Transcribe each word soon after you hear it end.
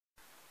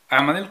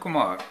I'm Anil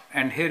Kumar,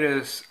 and here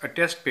is a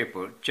test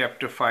paper,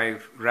 Chapter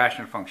 5,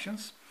 Rational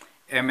Functions,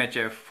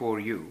 MHF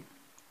 4U,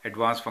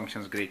 Advanced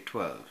Functions, Grade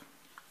 12.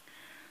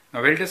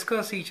 Now we'll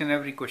discuss each and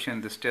every question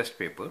in this test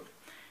paper.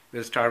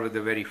 We'll start with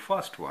the very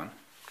first one,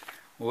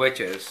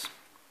 which is,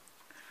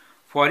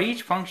 for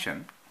each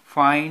function,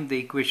 find the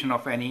equation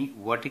of any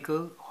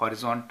vertical,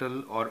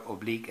 horizontal, or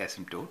oblique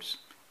asymptotes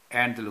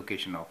and the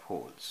location of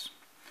holes.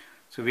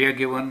 So we are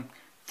given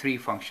three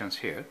functions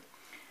here.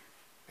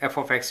 F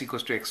of x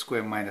equals to x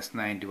squared minus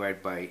 9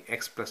 divided by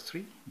x plus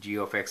 3, g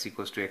of x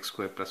equals to x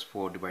squared plus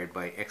 4 divided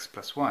by x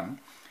plus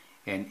 1,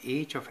 and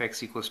h of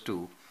x equals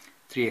to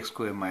 3x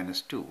squared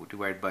minus 2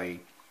 divided by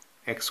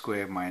x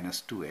squared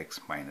minus 2x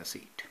minus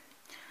 8.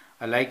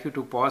 I'd like you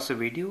to pause the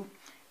video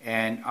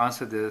and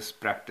answer this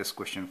practice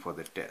question for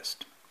the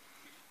test.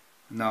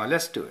 Now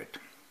let's do it.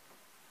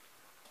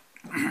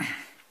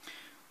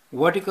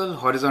 Vertical,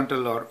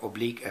 horizontal, or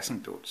oblique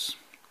asymptotes.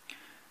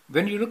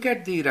 When you look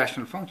at the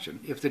rational function,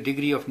 if the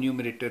degree of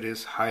numerator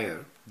is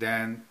higher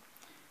than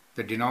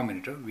the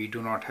denominator, we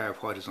do not have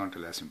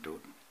horizontal asymptote.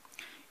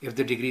 If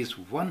the degree is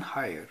 1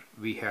 higher,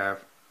 we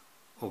have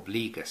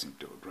oblique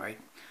asymptote, right?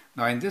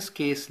 Now in this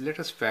case, let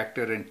us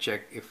factor and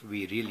check if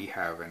we really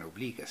have an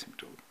oblique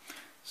asymptote.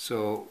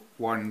 So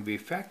when we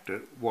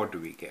factor, what do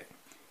we get?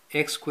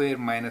 X squared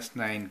minus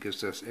 9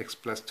 gives us x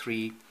plus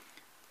 3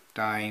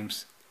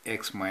 times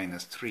x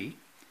minus 3,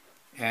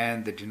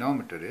 and the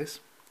denominator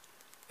is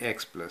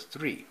x plus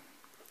 3.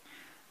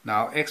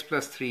 Now x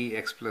plus 3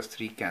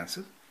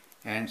 cancel,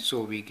 and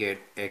so we get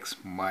x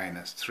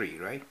minus 3,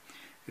 right?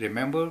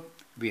 Remember,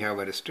 we have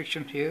a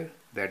restriction here,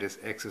 that is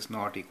x is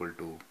not equal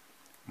to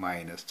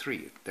minus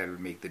 3. That will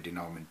make the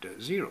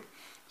denominator 0.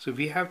 So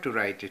we have to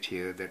write it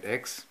here that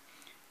x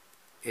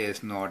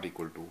is not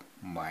equal to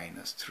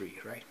minus 3,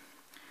 right?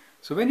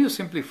 So when you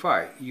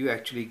simplify, you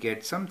actually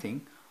get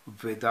something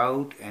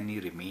without any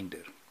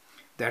remainder.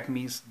 That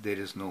means there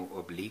is no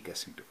oblique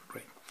asymptote,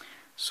 right?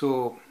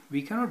 So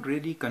we cannot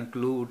really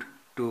conclude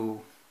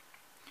to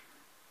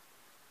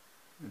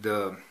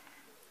the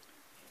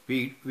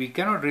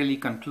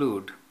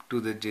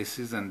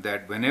decision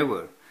that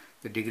whenever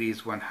the degree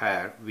is 1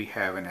 higher, we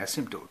have an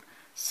asymptote,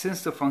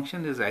 since the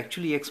function is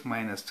actually x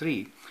minus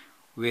 3,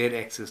 where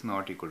x is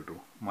not equal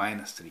to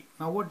minus 3.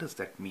 Now what does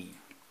that mean?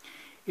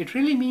 It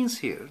really means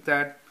here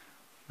that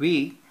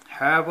we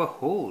have a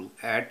hole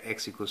at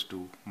x equals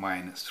to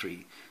minus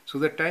 3. So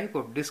the type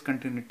of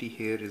discontinuity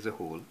here is a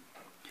hole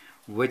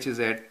which is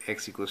at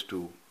x equals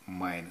to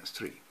minus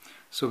 3.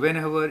 So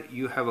whenever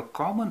you have a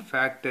common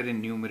factor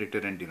in numerator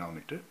and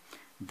denominator,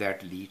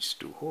 that leads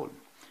to hole.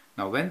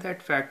 Now when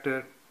that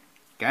factor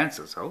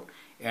cancels out,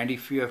 and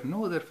if you have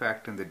no other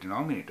factor in the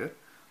denominator,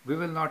 we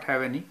will not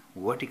have any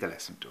vertical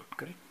asymptote,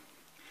 correct?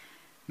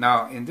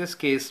 Now in this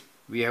case,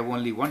 we have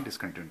only one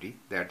discontinuity,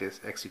 that is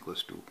x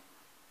equals to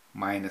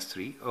minus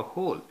 3, a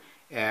hole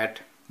at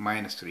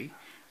minus 3.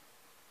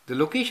 The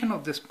location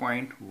of this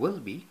point will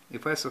be,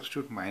 if I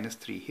substitute minus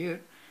 3 here,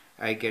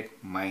 I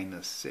get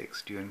minus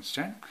 6. Do you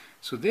understand?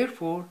 So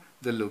therefore,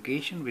 the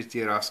location which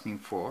they are asking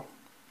for,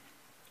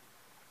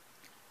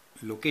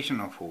 location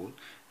of hole,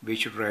 we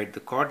should write the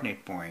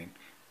coordinate point.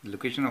 The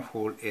location of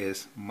hole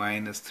is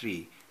minus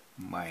 3,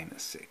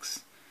 minus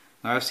 6.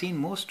 Now I've seen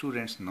most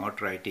students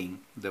not writing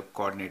the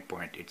coordinate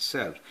point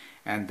itself,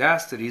 and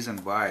that's the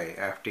reason why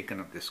I've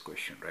taken up this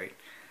question, right?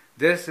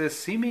 This is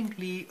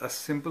seemingly a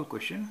simple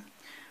question,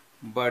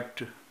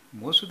 but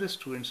most of the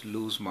students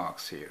lose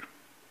marks here.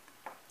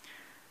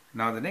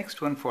 Now the next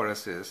one for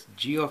us is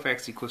g of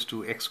x equals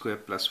to x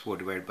squared plus 4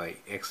 divided by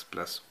x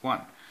plus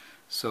 1.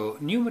 So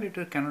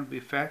numerator cannot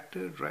be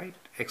factored, right?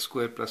 X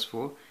squared plus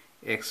 4,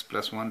 x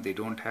plus 1, they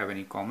don't have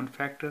any common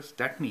factors.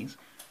 That means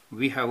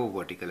we have a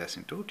vertical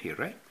asymptote here,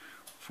 right?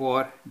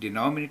 For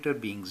denominator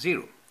being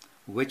 0,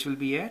 which will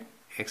be at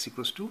x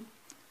equals to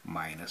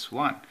minus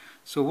 1.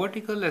 So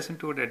vertical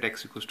asymptote at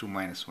x equals to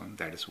minus 1,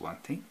 that is one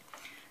thing.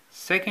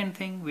 Second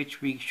thing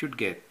which we should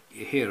get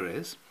here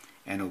is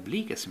an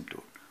oblique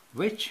asymptote,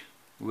 which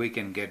we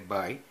can get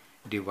by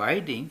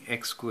dividing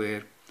x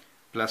squared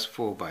plus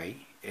 4 by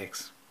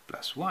x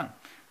plus 1.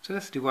 So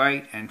let's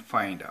divide and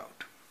find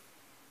out.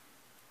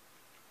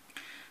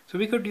 So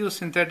we could use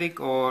synthetic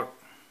or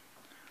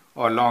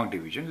long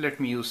division. Let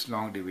me use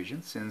long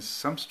division, since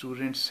some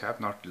students have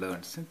not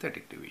learned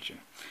synthetic division.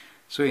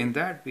 So in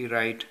that we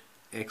write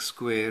x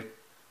squared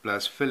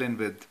plus fill in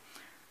with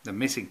the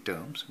missing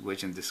terms,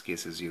 which in this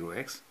case is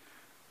 0x,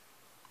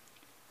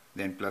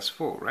 then plus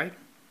 4, right?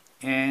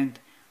 And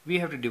we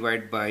have to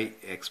divide by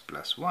x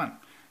plus 1.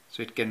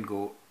 So it can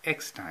go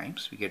x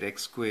times, we get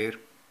x squared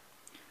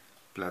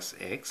plus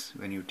x.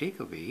 When you take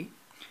away,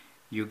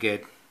 you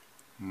get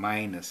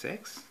minus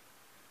x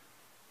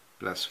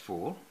plus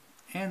 4,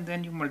 and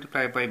then you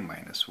multiply by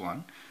minus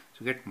 1.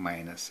 So you get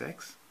minus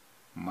x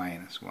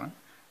minus 1.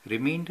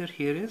 Remainder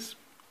here is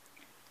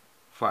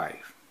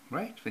 5,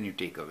 right? When you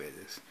take away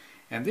this.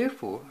 And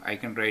therefore, I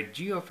can write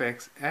g of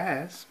x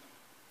as,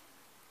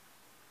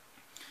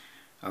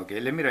 okay,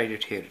 let me write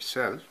it here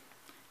itself,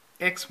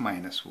 x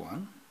minus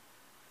 1,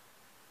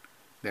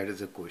 that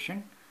is a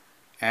quotient,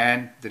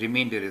 and the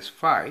remainder is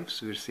 5,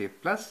 so we'll say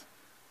plus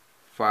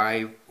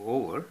 5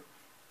 over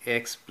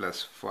x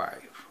plus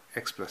 5,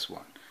 x plus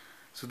 1.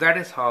 So that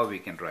is how we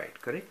can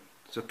write, correct?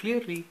 So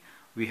clearly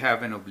we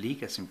have an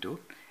oblique asymptote,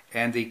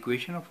 and the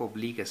equation of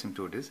oblique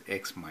asymptote is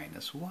x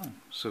minus 1.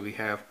 So we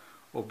have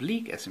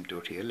oblique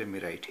asymptote here. Let me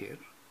write here.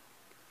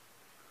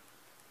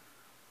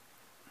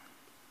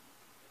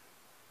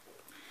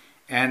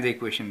 And the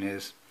equation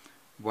is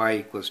y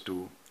equals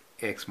to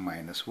x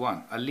minus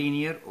 1, a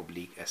linear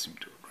oblique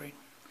asymptote, right?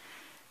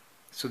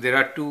 So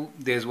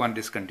there's one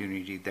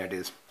discontinuity, that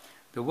is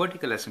the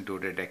vertical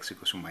asymptote at x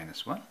equals to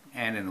minus 1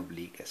 and an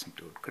oblique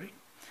asymptote, correct?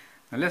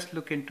 Now let's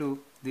look into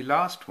the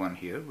last one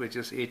here, which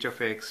is h of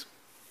x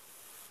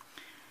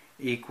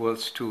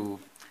equals to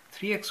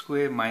 3x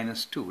squared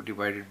minus 2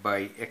 divided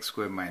by x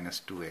squared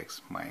minus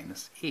 2x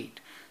minus 8.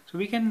 So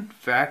we can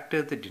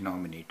factor the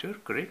denominator,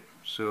 correct?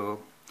 So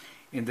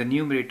in the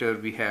numerator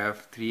we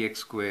have 3x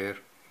squared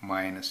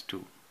minus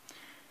 2.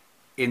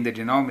 In the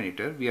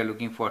denominator we are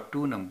looking for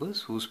two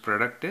numbers whose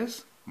product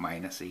is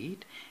minus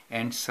 8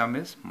 and sum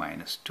is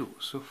minus 2.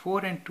 So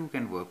 4 and 2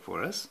 can work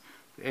for us.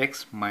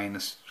 X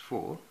minus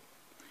 4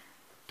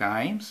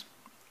 times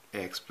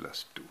x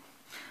plus 2.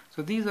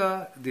 So these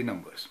are the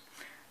numbers.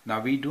 Now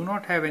we do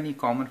not have any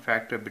common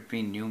factor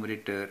between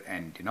numerator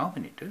and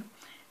denominator,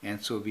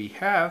 and so we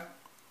have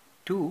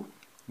two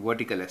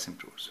vertical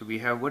asymptotes. So we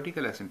have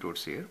vertical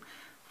asymptotes here.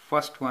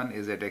 First one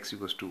is at x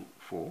equals to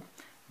 4.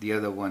 The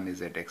other one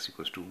is at x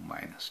equals to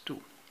minus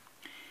 2.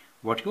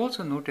 What you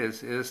also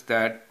notice is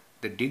that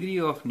the degree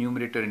of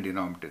numerator and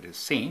denominator is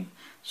same,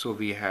 so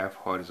we have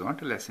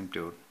horizontal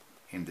asymptote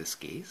in this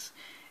case,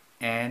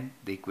 and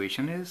the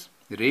equation is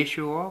the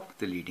ratio of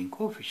the leading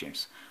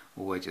coefficients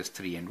over just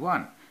 3 and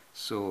 1.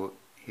 So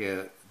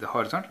here the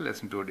horizontal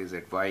asymptote is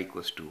at y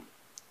equals to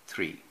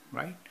 3,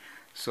 right?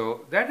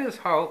 So that is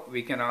how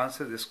we can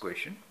answer this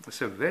question.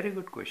 It's a very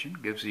good question,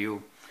 gives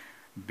you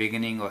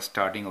beginning or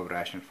starting of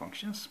rational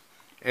functions.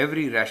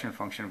 Every rational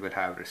function will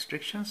have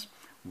restrictions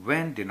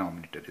when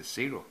denominator is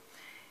 0,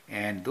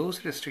 and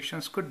those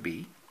restrictions could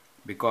be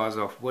because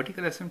of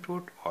vertical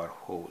asymptote or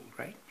whole,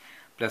 right?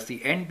 Plus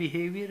the end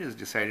behavior is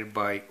decided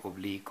by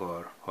oblique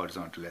or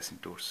horizontal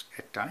asymptotes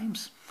at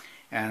times,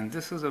 and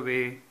this is a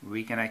way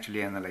we can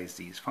actually analyze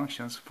these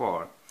functions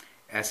for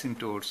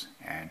asymptotes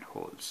and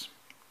wholes.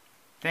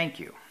 Thank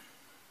you.